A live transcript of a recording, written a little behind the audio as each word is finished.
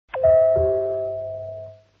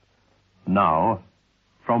Now,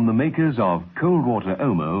 from the makers of Cold Water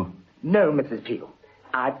Omo... No, Mrs. Peel.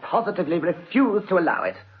 I positively refuse to allow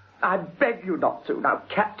it. I beg you not to. Now,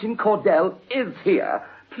 Captain Cordell is here.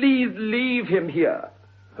 Please leave him here.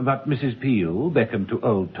 But Mrs. Peel beckoned to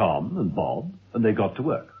old Tom and Bob, and they got to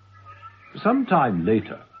work. Some time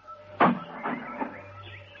later...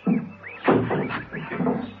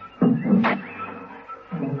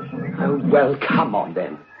 Oh, well, come on,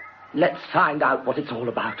 then. Let's find out what it's all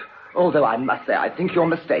about. Although I must say, I think you're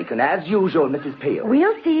mistaken, as usual, Mrs. Peel.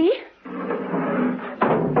 We'll see.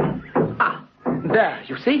 Ah, there,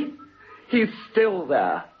 you see? He's still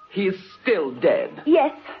there. He's still dead.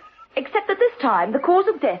 Yes, except that this time the cause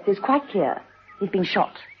of death is quite clear. He's been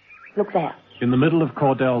shot. Look there. In the middle of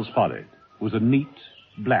Cordell's forehead was a neat,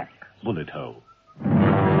 black bullet hole.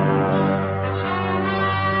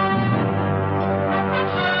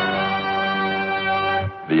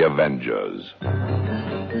 The Avengers.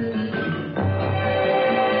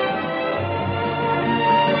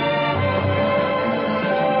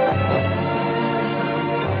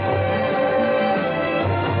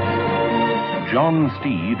 John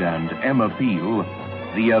Steed and Emma Peel,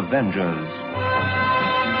 The Avengers.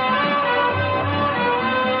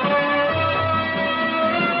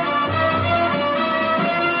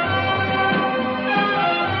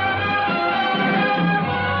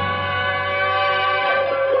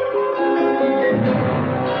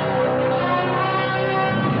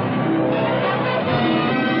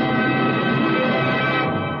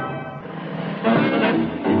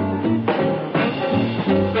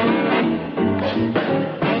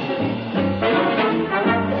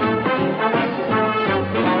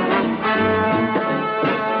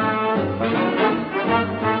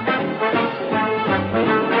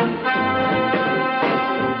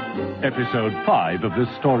 Episode 5 of this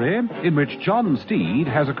story, in which John Steed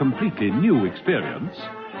has a completely new experience,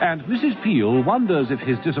 and Mrs. Peel wonders if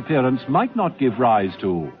his disappearance might not give rise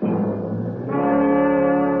to...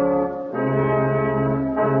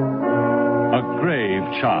 a grave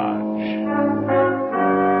charge.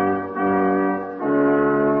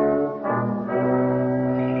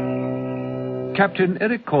 Captain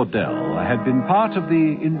Eric Cordell had been part of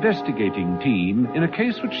the investigating team in a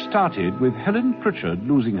case which started with Helen Pritchard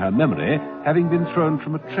losing her memory, having been thrown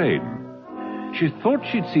from a train. She thought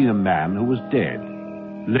she'd seen a man who was dead.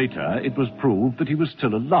 Later, it was proved that he was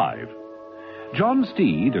still alive. John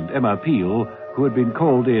Steed and Emma Peel, who had been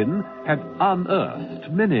called in, had unearthed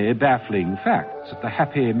many baffling facts at the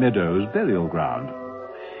Happy Meadows burial ground.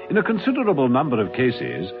 In a considerable number of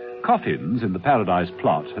cases, coffins in the Paradise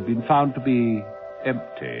plot had been found to be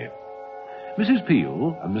empty. Mrs.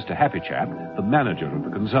 Peel and Mr. Happychap, the manager of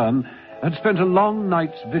the concern, had spent a long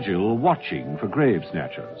night's vigil watching for grave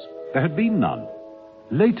snatchers. There had been none.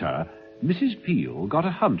 Later, Mrs. Peel got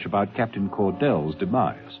a hunch about Captain Cordell's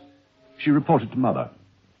demise. She reported to Mother.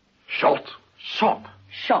 Shot. Shot.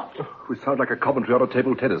 We sound like a commentary on a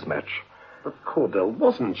table tennis match. But Cordell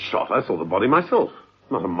wasn't shot. I saw the body myself.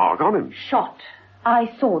 Not a mark on him. Shot.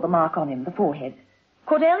 I saw the mark on him, the forehead.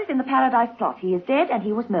 Cordell is in the Paradise plot. He is dead and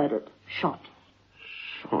he was murdered. Shot.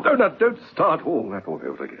 Don't start all that all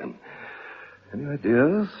over again. Any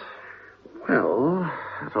ideas? Well,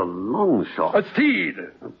 that's a long shot. Steed!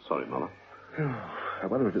 I'm sorry, Mother. I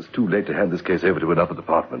wonder if it's too late to hand this case over to another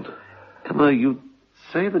department. Emma, you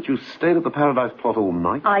say that you stayed at the Paradise plot all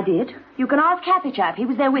night? I did. You can ask Happychap. He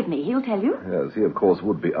was there with me. He'll tell you. Yes, he, of course,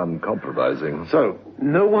 would be uncompromising. So,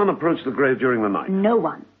 no one approached the grave during the night? No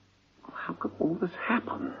one. How could all this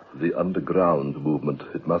happen? The underground movement,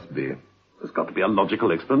 it must be. There's got to be a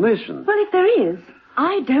logical explanation. Well, if there is,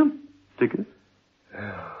 I don't... Think it?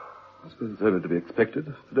 I suppose it's only to be expected.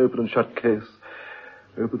 It's an open and shut case.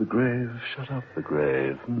 Open the grave, shut up the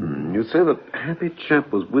grave. You say that Happy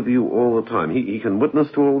Chap was with you all the time. He can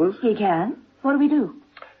witness to all this? He can. What do we do?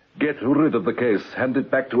 Get rid of the case. Hand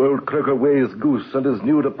it back to old Croker Way's Goose and his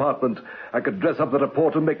new department. I could dress up the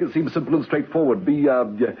report and make it seem simple and straightforward. Be,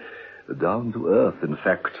 down to earth, in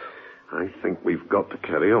fact. I think we've got to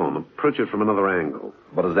carry on. Approach it from another angle.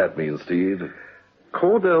 What does that mean, Steed?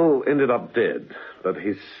 Cordell ended up dead, but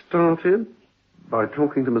he started by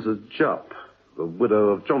talking to Mrs. Jupp, the widow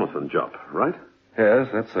of Jonathan Jupp, right? Yes,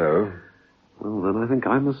 that's so. Well, then I think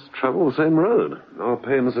I must travel the same road. I'll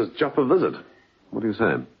pay Mrs. Jupp a visit. What do you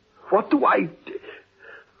say? What do I...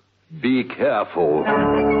 Be careful.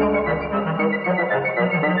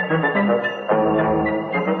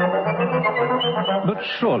 But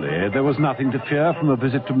surely there was nothing to fear from a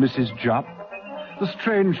visit to Mrs. Jupp. The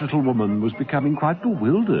strange little woman was becoming quite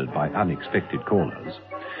bewildered by unexpected callers.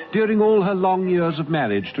 During all her long years of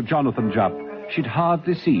marriage to Jonathan Jupp, she'd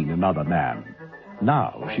hardly seen another man.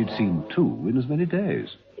 Now she'd seen 2 in as many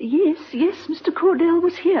days. Yes, Mr. Cordell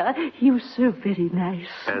was here. He was so very nice.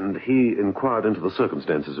 And he inquired into the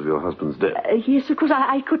circumstances of your husband's death? Yes, of course,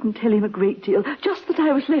 I couldn't tell him a great deal, just that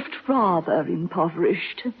I was left rather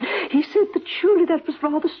impoverished. He said that surely that was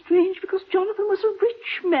rather strange because Jonathan was a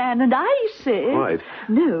rich man, and I said... Right.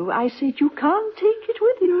 No, I said you can't take it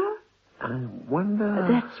with you. I wonder...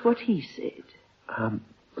 That's what he said.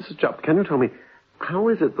 Mrs. Jupp, can you tell me, how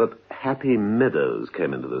is it that Happy Meadows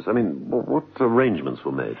came into this? I mean, what arrangements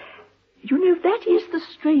were made? You know, that is the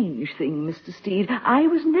strange thing, Mr. Steed. I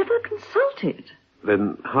was never consulted.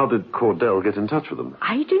 Then how did Cordell get in touch with them?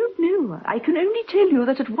 I don't know. I can only tell you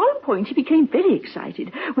that at one point he became very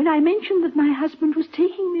excited when I mentioned that my husband was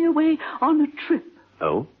taking me away on a trip.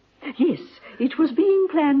 Oh? Yes, it was being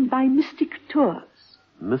planned by Mystic Tours.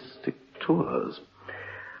 Mystic Tours?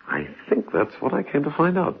 I think that's what I came to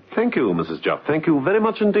find out. Thank you, Mrs. Jupp. Thank you very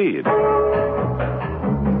much indeed.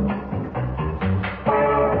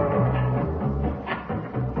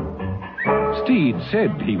 Steed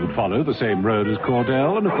said he would follow the same road as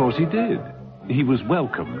Cordell, and of course he did. He was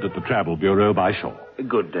welcomed at the Travel Bureau by Shaw.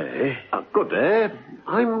 Good day. Good day.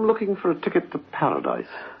 I'm looking for a ticket to Paradise.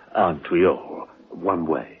 Aren't we all? One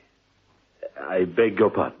way. I beg your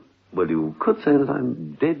pardon. Well, you could say that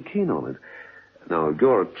I'm dead keen on it. Now,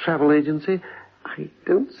 you're a travel agency. I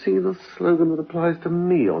don't see the slogan that applies to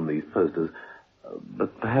me on these posters.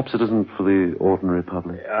 But perhaps it isn't for the ordinary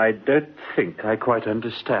public. I don't think I quite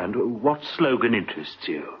understand. What slogan interests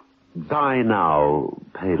you? Buy now,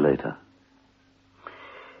 pay later.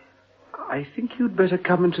 I think you'd better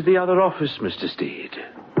come into the other office, Mr. Steed.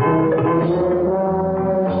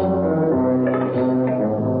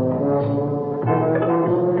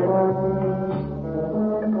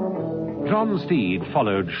 John Steed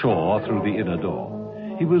followed Shaw through the inner door.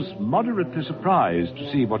 He was moderately surprised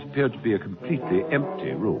to see what appeared to be a completely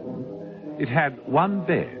empty room. It had one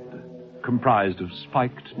bed, comprised of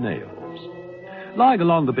spiked nails. Lying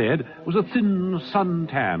along the bed was a thin,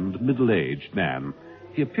 sun-tanned, middle-aged man.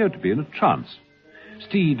 He appeared to be in a trance.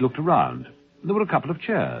 Steed looked around. There were a couple of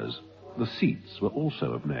chairs. The seats were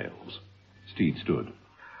also of nails. Steed stood.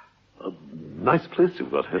 A nice place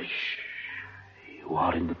you've got here. Shh. You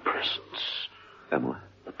are in the presence. Am I?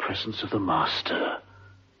 The presence of the master.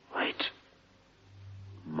 Wait.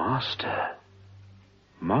 Master.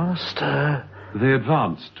 They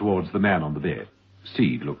advanced towards the man on the bed.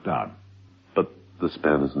 Steed looked down. But this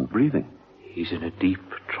man isn't breathing. He's in a deep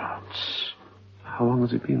trance. How long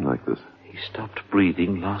has he been like this? He stopped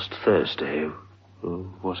breathing last Thursday. Or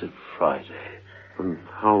was it Friday? And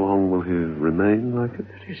how long will he remain like it?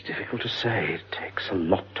 It is difficult to say. It takes a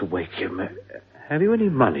lot to wake him. Have you any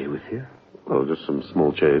money with you? Oh, just some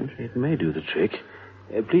small change. It may do the trick.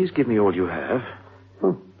 Please give me all you have.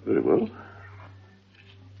 Oh, very well.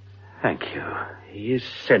 Thank you. He is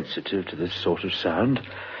sensitive to this sort of sound.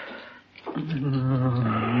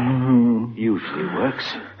 Usually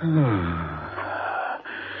works.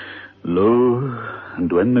 Lo,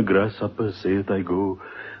 and when the grasshopper saith I go,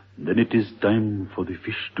 then it is time for the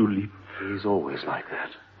fish to leap. He's always like that.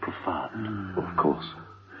 Profound. Of course.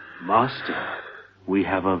 Master, we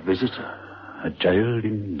have a visitor. A child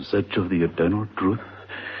in search of the eternal truth.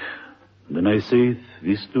 Then I saith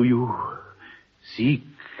this to you, seek,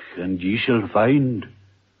 and ye shall find.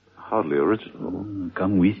 Hardly original.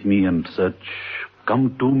 Come with me and search.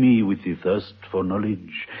 Come to me with the thirst for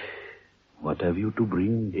knowledge. What have you to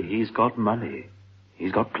bring? He's got money.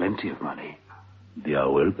 He's got plenty of money. They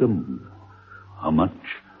are welcome. How much?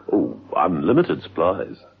 Oh, unlimited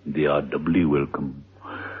supplies. They are doubly welcome.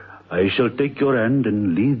 I shall take your hand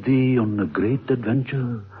and lead thee on a great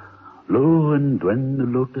adventure. Lo, and when the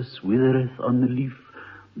lotus withereth on the leaf,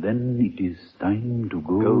 then it is time to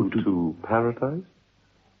go to paradise?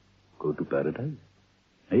 Go to paradise?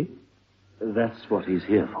 Eh? That's what he's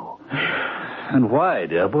here for. And why,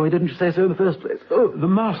 dear boy, didn't you say so in the first place? Oh, the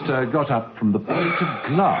master got up from the plate of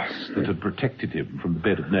glass that had protected him from the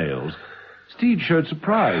bed of nails. Steed showed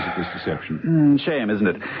surprise at this deception. Shame, isn't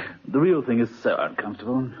it? The real thing is so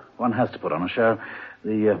uncomfortable. One has to put on a show.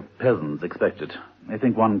 The peasants expect it. They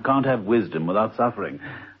think one can't have wisdom without suffering.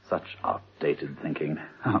 Such outdated thinking.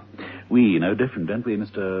 We know different, don't we,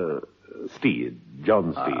 Mr. Steed.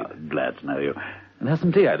 John Steed. Glad to know you. And have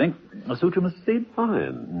some tea, I think. A suit you, Mr. Steed?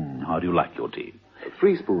 Fine. How do you like your tea?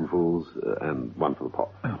 3 spoonfuls and 1 for the pot.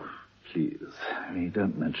 Oh, please. We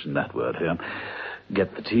don't mention that word here.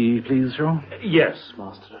 Get the tea, please, Shaw. Yes,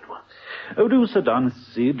 master, at once. Oh, do sit down,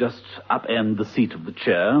 Mr. Steed. Just upend the seat of the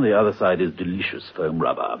chair. The other side is delicious foam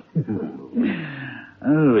rubber.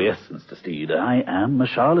 Oh, yes, Mr. Steed. I am a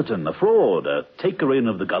charlatan, a fraud, a taker-in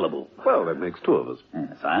of the gullible. Well, that makes two of us.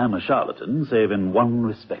 Yes, I am a charlatan, save in one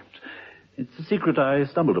respect. It's a secret I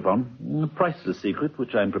stumbled upon, a priceless secret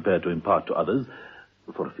which I'm prepared to impart to others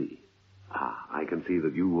for a fee. I can see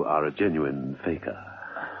that you are a genuine faker.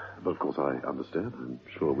 But of course I understand. I'm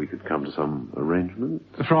sure we could come to some arrangement.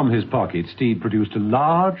 From his pocket, Steed produced a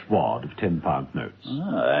large wad of £10 notes.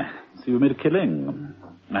 I see we made a killing.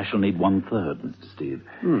 I shall need 1/3, Mr. Steed.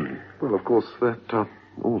 Well, of course, that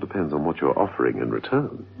all depends on what you're offering in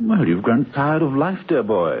return. Well, you've grown tired of life, dear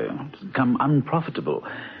boy. It's become unprofitable.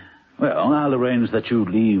 Well, I'll arrange that you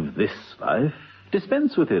leave this life,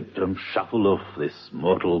 dispense with it, shuffle off this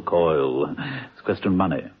mortal coil. It's a question of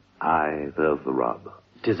money. Aye, there's the rub.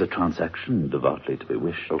 'Tis a transaction devoutly to be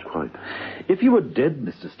wished. Oh, quite. If you were dead,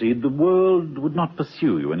 Mr. Steed, the world would not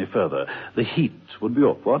pursue you any further. The heat would be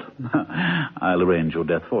off, what? I'll arrange your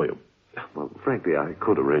death for you. Well, frankly, I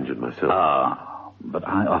could arrange it myself. But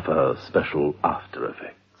I offer special after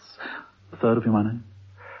effects. 1/3 of your money?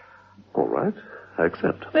 All right, I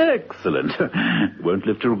accept. Excellent. You won't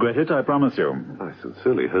live to regret it, I promise you. I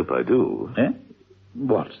sincerely hope I do. Eh?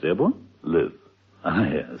 What, dear boy? Live.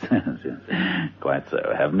 Yes. Quite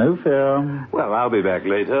so. Have no fear. Well, I'll be back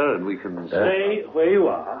later, and we can Stay where you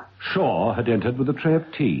are. Shaw had entered with a tray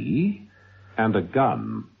of tea and a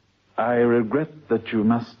gun. I regret that you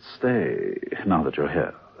must stay, now that you're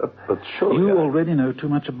here. But surely You already know too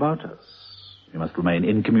much about us. You must remain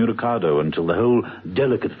incommunicado until the whole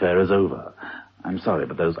delicate affair is over. I'm sorry,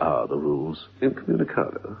 but those are the rules.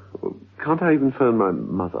 Incommunicado? Well, can't I even phone my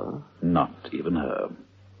mother? Not even her.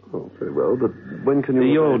 Oh, very well, but when can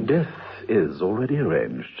you... Your death is already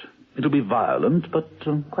arranged. It'll be violent, but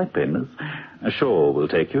quite painless. Shaw will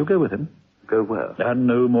take you. Go with him. Go where? And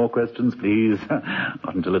no more questions, please.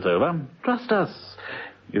 Not until it's over. Trust us.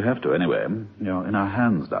 You have to, anyway. You're in our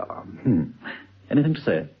hands now. Anything to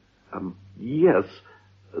say? Yes.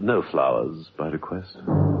 No flowers, by request.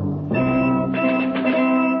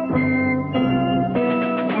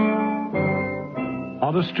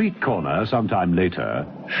 On a street corner sometime later,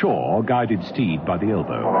 Shaw guided Steed by the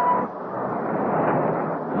elbow.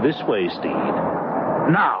 This way, Steed.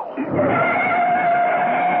 Now!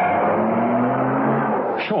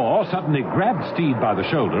 Shaw suddenly grabbed Steed by the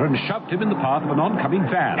shoulder and shoved him in the path of an oncoming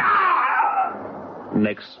van.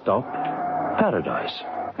 Next stop, Paradise.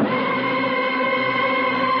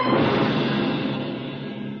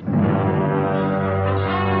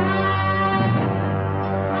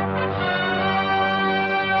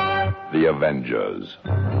 The Avengers.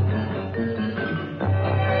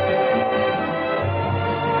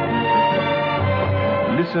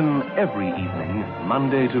 Listen every evening,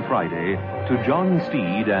 Monday to Friday, to John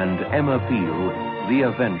Steed and Emma Peel, The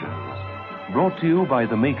Avengers. Brought to you by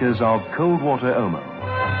the makers of Cold Water Omo.